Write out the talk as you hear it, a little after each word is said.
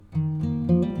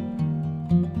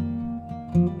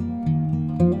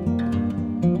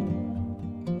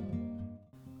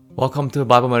Welcome to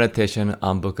Bible Meditation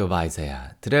on Book of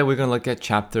Isaiah. Today we're going to look at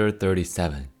chapter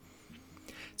 37.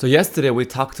 So yesterday we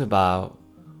talked about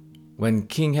when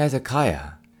King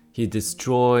Hezekiah, he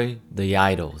destroyed the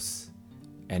idols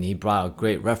and he brought a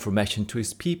great reformation to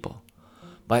his people.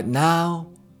 But now,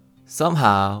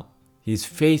 somehow, he's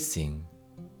facing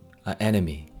an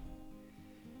enemy.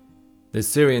 The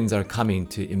Syrians are coming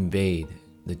to invade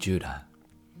the Judah.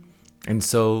 And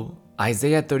so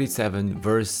Isaiah 37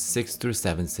 verse 6 through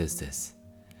 7 says this.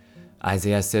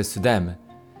 Isaiah says to them,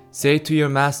 "Say to your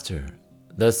master,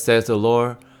 thus says the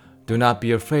Lord, do not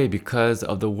be afraid because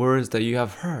of the words that you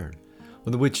have heard,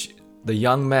 with which the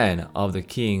young men of the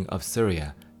king of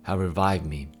Syria have revived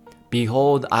me.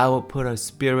 Behold, I will put a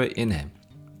spirit in him,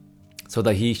 so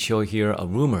that he shall hear a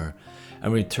rumor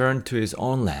and return to his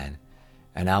own land,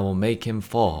 and I will make him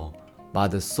fall by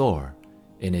the sword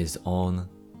in his own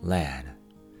land."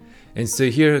 And so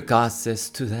here God says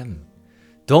to them,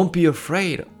 don't be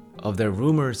afraid of their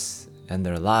rumors and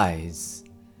their lies.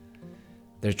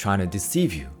 They're trying to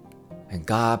deceive you. And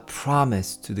God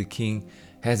promised to the king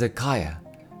Hezekiah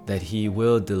that he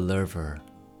will deliver.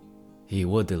 He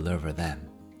will deliver them.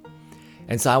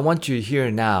 And so I want you to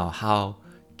hear now how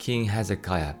King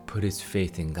Hezekiah put his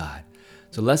faith in God.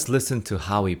 So let's listen to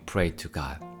how he prayed to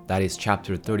God. That is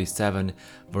chapter 37,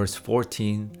 verse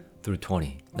 14 through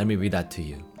 20. Let me read that to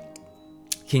you.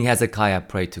 King Hezekiah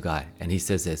prayed to God, and he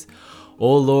says this,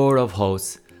 "O Lord of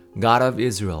hosts, God of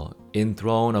Israel,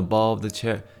 enthroned above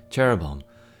the cherubim,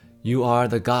 you are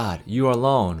the God, you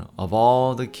alone, of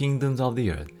all the kingdoms of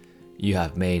the earth. You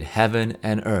have made heaven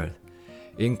and earth.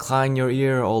 Incline your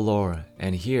ear, O Lord,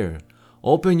 and hear.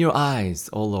 Open your eyes,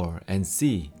 O Lord, and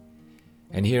see.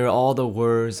 And hear all the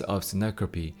words of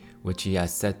Sennacherib, which he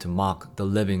has said to mock the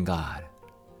living God.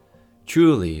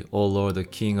 Truly, O Lord, the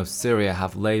king of Syria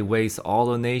have laid waste all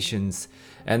the nations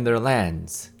and their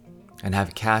lands, and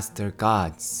have cast their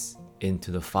gods into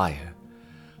the fire.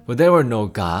 For there were no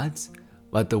gods,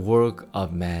 but the work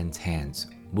of man's hands,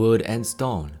 wood and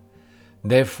stone.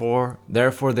 Therefore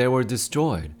they were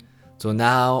destroyed. So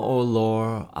now, O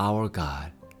Lord our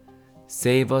God,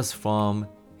 save us from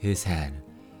his hand,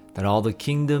 that all the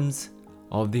kingdoms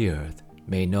of the earth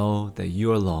may know that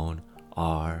you alone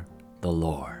are the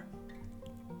Lord."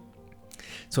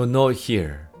 So note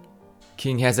here,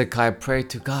 King Hezekiah prayed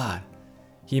to God.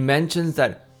 He mentions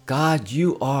that, God,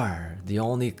 you are the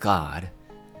only God,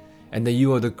 and that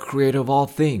you are the creator of all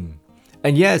things.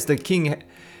 And yes, the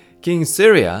King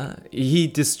Syria, he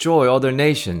destroys other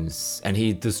nations, and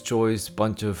he destroys a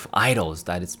bunch of idols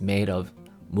that is made of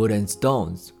wood and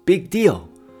stones. Big deal.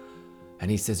 And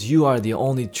he says, you are the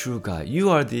only true God. You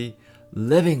are the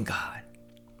living God.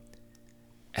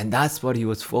 And that's what he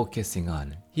was focusing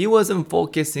on. He wasn't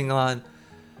focusing on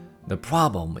the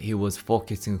problem. He was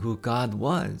focusing who God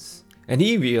was. And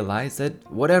he realized that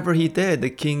whatever he did, the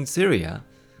king Syria,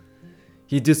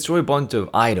 he destroyed a bunch of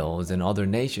idols and other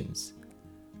nations.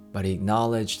 But he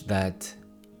acknowledged that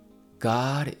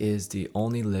God is the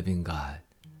only living God.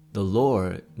 The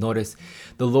Lord, notice,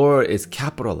 the Lord is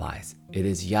capitalized. It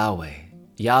is Yahweh.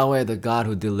 Yahweh, the God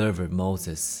who delivered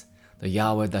Moses. The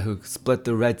Yahweh that who split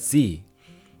the Red Sea.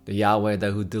 The Yahweh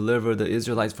that who delivered the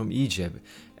Israelites from Egypt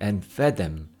and fed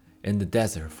them in the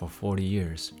desert for 40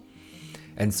 years.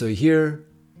 And so here,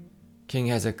 King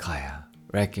Hezekiah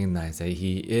recognized that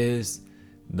he is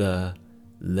the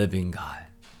living God.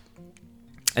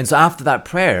 And so after that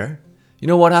prayer, you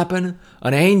know what happened?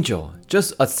 An angel,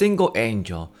 just a single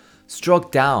angel,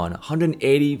 struck down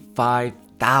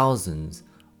 185,000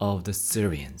 of the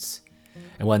Syrians.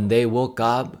 And when they woke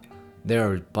up, there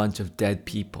were a bunch of dead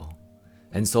people.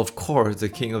 And so of course the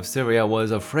king of Syria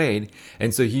was afraid,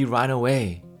 and so he ran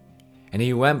away. And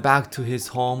he went back to his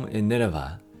home in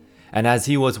Nineveh. And as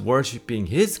he was worshiping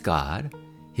his God,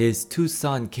 his two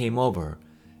sons came over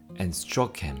and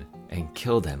struck him and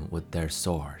killed him with their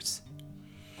swords.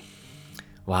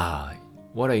 Wow,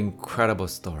 what incredible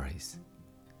stories.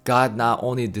 God not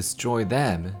only destroyed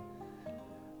them,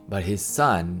 but his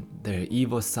son, their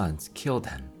evil sons, killed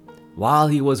him while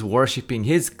he was worshiping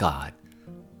his God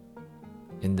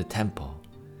in the temple.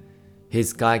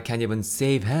 His God can't even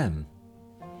save him.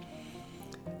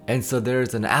 And so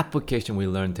there's an application we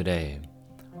learned today,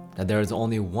 that there is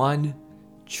only one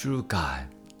true God,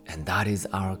 and that is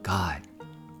our God.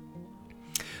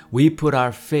 We put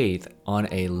our faith on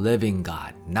a living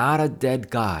God, not a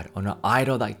dead God, on an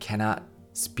idol that cannot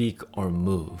speak or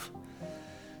move.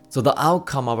 So the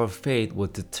outcome of our faith will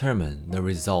determine the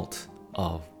result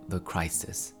of the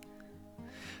crisis.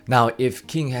 Now, if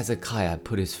King Hezekiah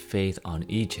put his faith on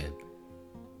Egypt,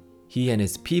 he and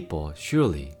his people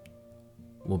surely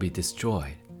will be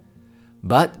destroyed.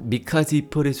 But because he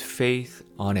put his faith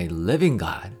on a living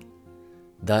God,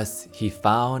 thus he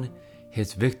found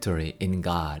his victory in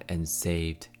God and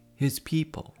saved his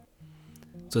people.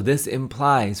 So this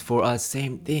implies for us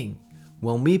same thing.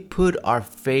 When we put our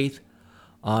faith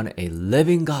on a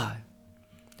living God,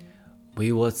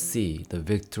 we will see the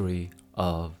victory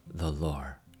of the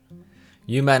Lord.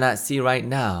 You might not see right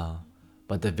now,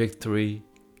 but the victory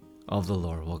of the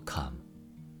Lord will come.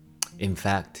 In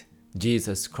fact,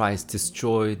 Jesus Christ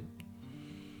destroyed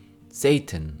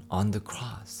Satan on the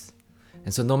cross.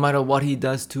 And so no matter what he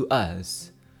does to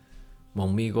us,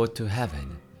 when we go to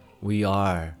heaven, we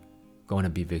are going to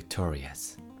be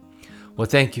victorious. Well,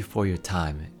 thank you for your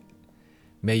time.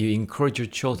 May you encourage your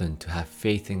children to have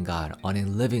faith in God, on a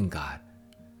living God.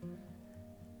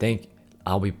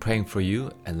 I'll be praying for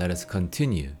you, and let us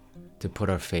continue to put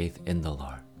our faith in the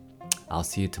Lord. I'll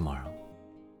see you tomorrow.